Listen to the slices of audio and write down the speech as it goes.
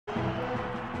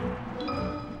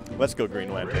Let's go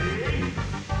Green Lantern.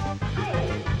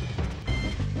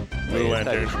 Blue Wait,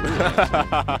 Lantern.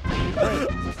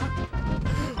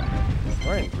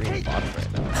 We're in green box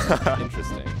right now.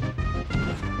 Interesting.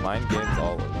 Mind games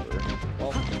all over.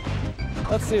 Well,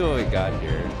 let's see what we got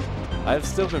here. I've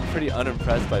still been pretty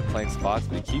unimpressed by Plank's Fox,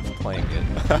 but he keeps playing it.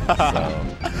 So.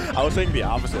 I was saying the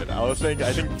opposite. I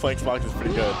think Plank's Fox is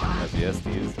pretty good.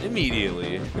 SDs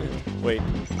immediately. Wait.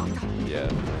 Yeah.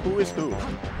 Who is who?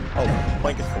 Oh,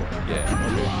 Plank is 4.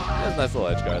 Yeah. Okay. That's a nice little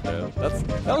edge guard there.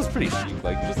 That was pretty chic.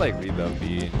 Like, just like read the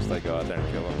B and just like go out there and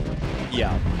kill him.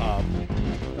 Yeah.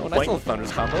 Oh, nice little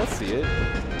Thunder's combo. Let's see it.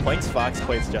 Plank's Fox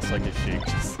plays just like his Sheik.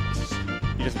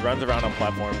 He just runs around on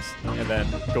platforms and then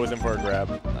goes in for a grab.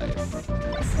 Nice.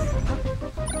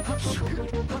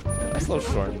 Nice little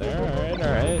short there.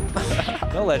 Alright.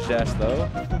 No ledge dash though.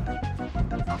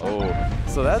 Oh,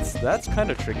 so that's kind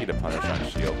of tricky to punish on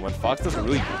shield. When Fox does a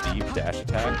really deep dash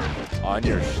attack on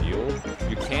your shield,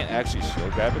 you can't actually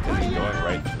shield grab it because he's going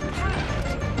right through.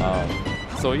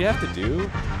 So what you have to do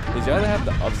is you either have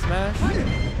to up smash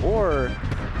or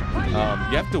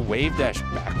you have to wave dash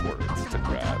backwards to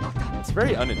grab. It's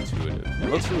very unintuitive. It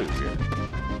looks really weird,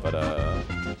 but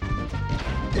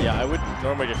yeah, I would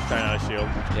normally just shine out a shield.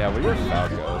 Yeah, well, you're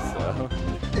Falco, so.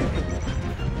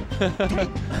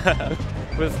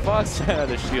 With Fox shine out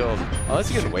of shield,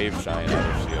 unless you can wave shine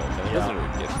out of shield, then it doesn't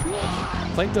really get too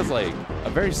much. Plank does like a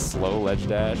very slow ledge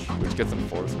dash, which gets him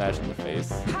forward smash in the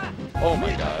face. Oh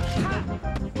my gosh.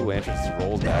 Blue Lantern just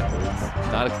rolls backwards.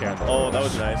 Not a care on the Oh, that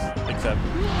was nice. Except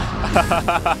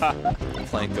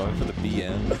Plank going for the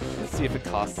BM. Let's see if it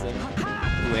costs him.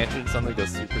 Blue Lantern suddenly goes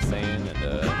Super Saiyan and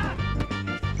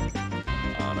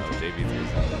I don't know,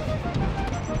 JV3's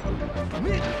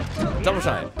double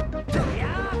shine.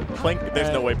 Plank, there's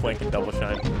no way Plank can double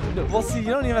shine. No, well, see, you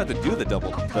don't even have to do the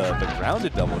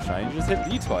grounded double shine. You just hit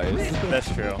B twice. That's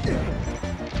true.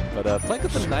 But Plank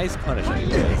gets a nice punish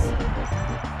anyways.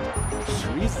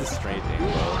 Reads the straight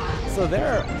angle. So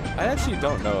there, I actually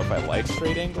don't know if I like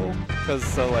straight angle, because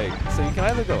so you can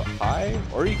either go high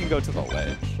or you can go to the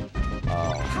ledge.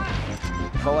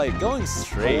 But like going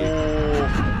straight.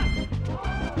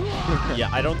 Yeah,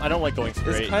 I don't like going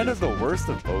straight. It's kind of the worst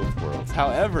of both worlds.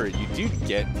 However, you do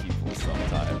get people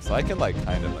sometimes, so I can like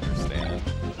kind of understand.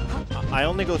 I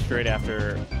only go straight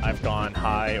after I've gone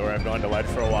high or I've gone to ledge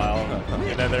for a while,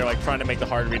 and then they're like trying to make the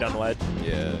hard read on ledge.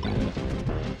 Yeah.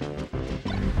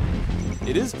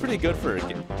 It is pretty good for a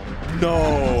game. No!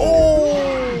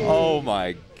 Oh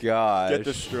my god. Get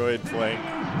destroyed, Plank.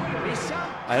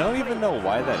 I don't even know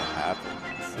why that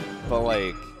happens,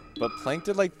 but Plank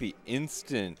did like the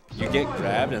instant you get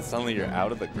grabbed and suddenly you're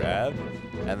out of the grab,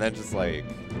 and then just like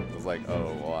was like,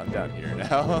 oh well, I'm down here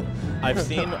now. I've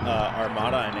seen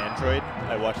Armada and Android.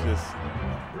 I watched this.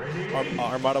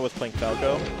 Armada was playing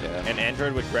Falco, and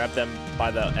Android would grab them by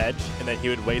the edge, and then he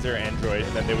would laser Android,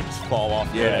 and then they would just fall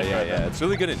off. Yeah. It's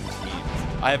really good in teams.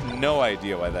 I have no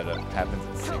idea why that happens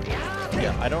in singles.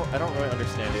 Yeah, I don't really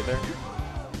understand either,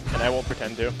 and I won't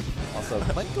pretend to. Also,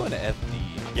 Plank going to FD.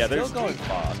 Yeah, still there's going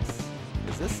Fox.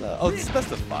 Is this? Oh, this is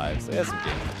best of 5, so he has some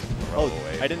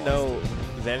games. I didn't know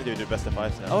Xanadu did best of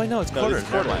 5s now. Oh, I know it's quarters. It's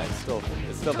quarters.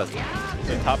 It's still best of 5.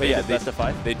 The top 8 is best of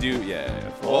 5. They do, yeah.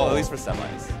 Well, at least for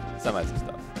semis and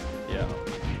stuff. Yeah.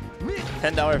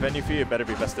 $10 venue fee, it better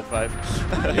be best of 5.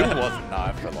 It was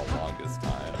not for the longest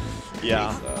time.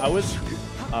 Yeah, I was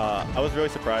really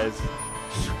surprised,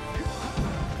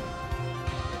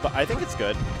 but I think it's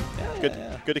good.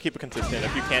 Good to keep it consistent.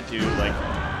 If you can't do like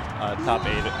top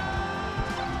 8.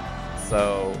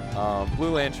 So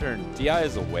Blue Lantern DI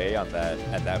is away on that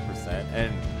at that percent,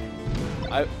 and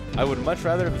I would much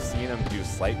rather have seen him do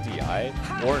slight DI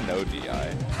or no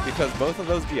DI, because both of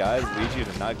those DIs lead you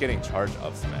to not getting charge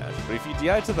up smash. But if you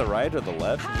DI to the right or the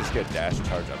left, you just get dash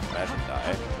charge up smash and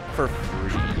die for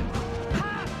free.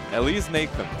 At least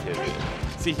make them pivot.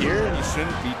 See here, you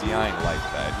shouldn't be DIing like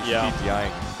that. You should be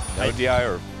DIing no DI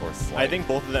or slight. I think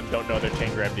both of them don't know their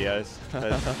chain grab DIs.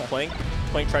 Plank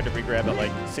tried to re-grab at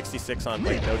like 66 on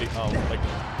like no like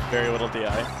very little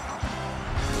DI.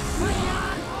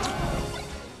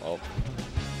 Well,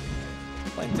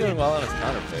 Plank doing well on his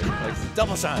counter pick. Like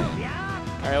double shine.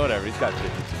 All right, whatever. He's got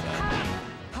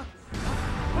 50%.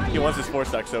 He wants his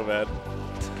 4-stack so bad.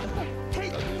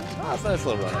 It's a nice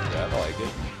little run up grab. I like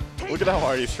it. Look at how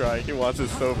hard he's trying. He wants it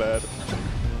so bad.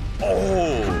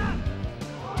 Oh!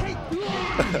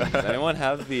 Does anyone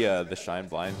have the Shine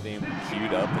Blind theme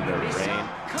queued up in their brain?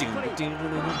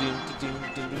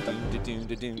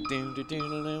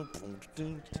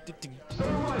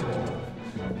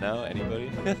 No? Anybody?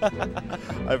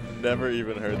 I've never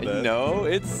even heard that. No?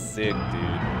 It's sick,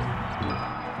 dude.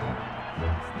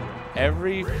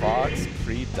 every Fox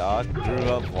pre-doc grew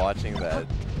up watching that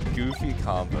goofy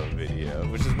combo video,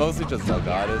 which is mostly just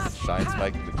Zelgatus shine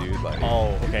spiking the dude like.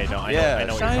 Oh, okay, no, I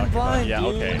know what shine you're talking blind,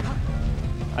 about. dude.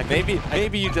 Yeah, okay.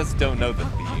 Maybe you just don't know the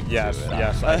theme. Yes, to it.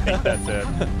 yes, I think that's it.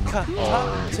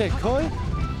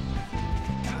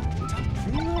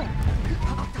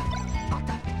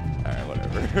 Alright,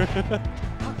 whatever.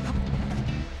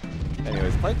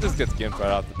 Anyways, Plank just gets gimped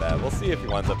right off the bat. We'll see if he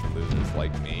winds up in losers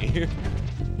like me.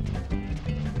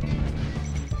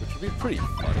 Which would be pretty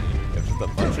funny if just a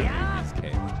bunch of newbies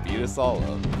came and beat us all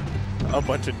up. A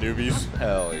bunch of newbies.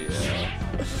 Hell yeah.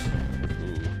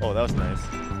 Ooh. Oh, that was nice.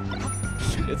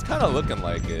 It's kind of looking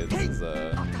like it's getting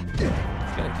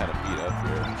kind of beat up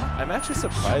here. I'm actually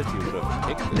surprised he would have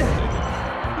picked this thing.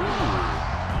 Ooh.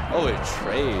 Oh, it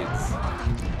trades.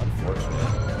 Unfortunate.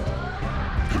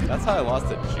 That's how I lost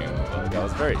to Junebug. I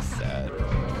was very sad.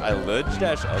 I ledge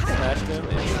dash up smashed him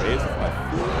and trades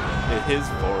with his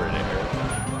forward air.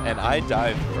 And I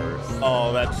dived first.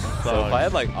 Oh, that's so if I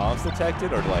had like arms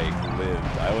detected or like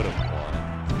lived, I would have won.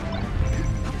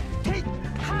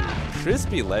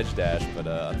 Crispy ledge dash, but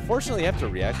unfortunately you have to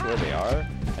react to where they are.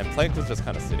 And Plank was just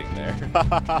kind of sitting there.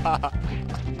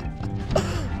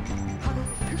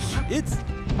 It's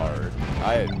hard,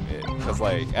 I admit, because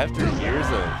like after years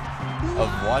of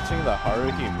watching the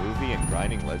Haruki movie and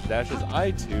grinding ledge dashes,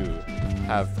 I too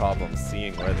have problems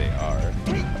seeing where they are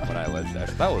when I ledge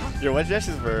dash. That was your ledge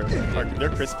dashes they're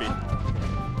crispy.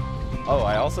 Oh,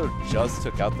 I also just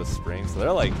took out the spring, so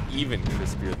they're like even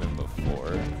crispier than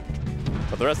before.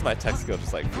 But the rest of my tech skill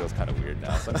just like feels kind of weird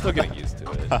now, so I'm still getting used to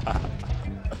it.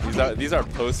 These are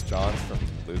post Johns from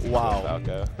losing to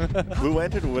Falco. Blue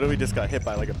Lantern literally just got hit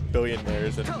by like a billion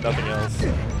layers and nothing else.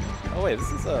 Oh wait,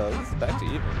 this is back to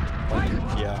even.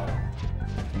 Yeah.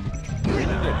 We need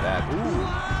it back.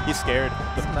 Ooh, he's scared.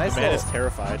 The man is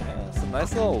terrified. Yeah, some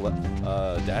nice little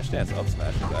dash dance up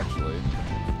smashes actually.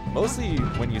 Mostly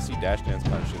when you see dash dance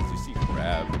punches, you see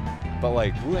grab. But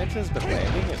like Blue Lantern's been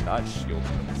landing and not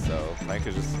shielding, so Plank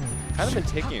has just kind of been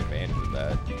taking advantage of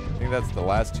that. I think that's the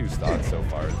last two stocks so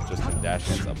far. It's just been dash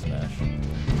dance up smash.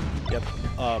 Yep.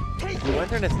 Blue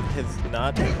Lantern has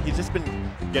not. He's just been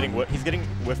getting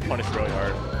whiff punished really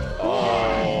hard.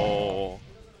 Oh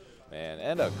man,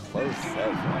 and a close set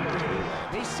from Blue Lantern.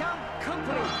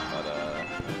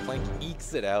 But Plank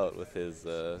ekes it out with his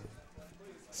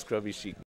scrubby chic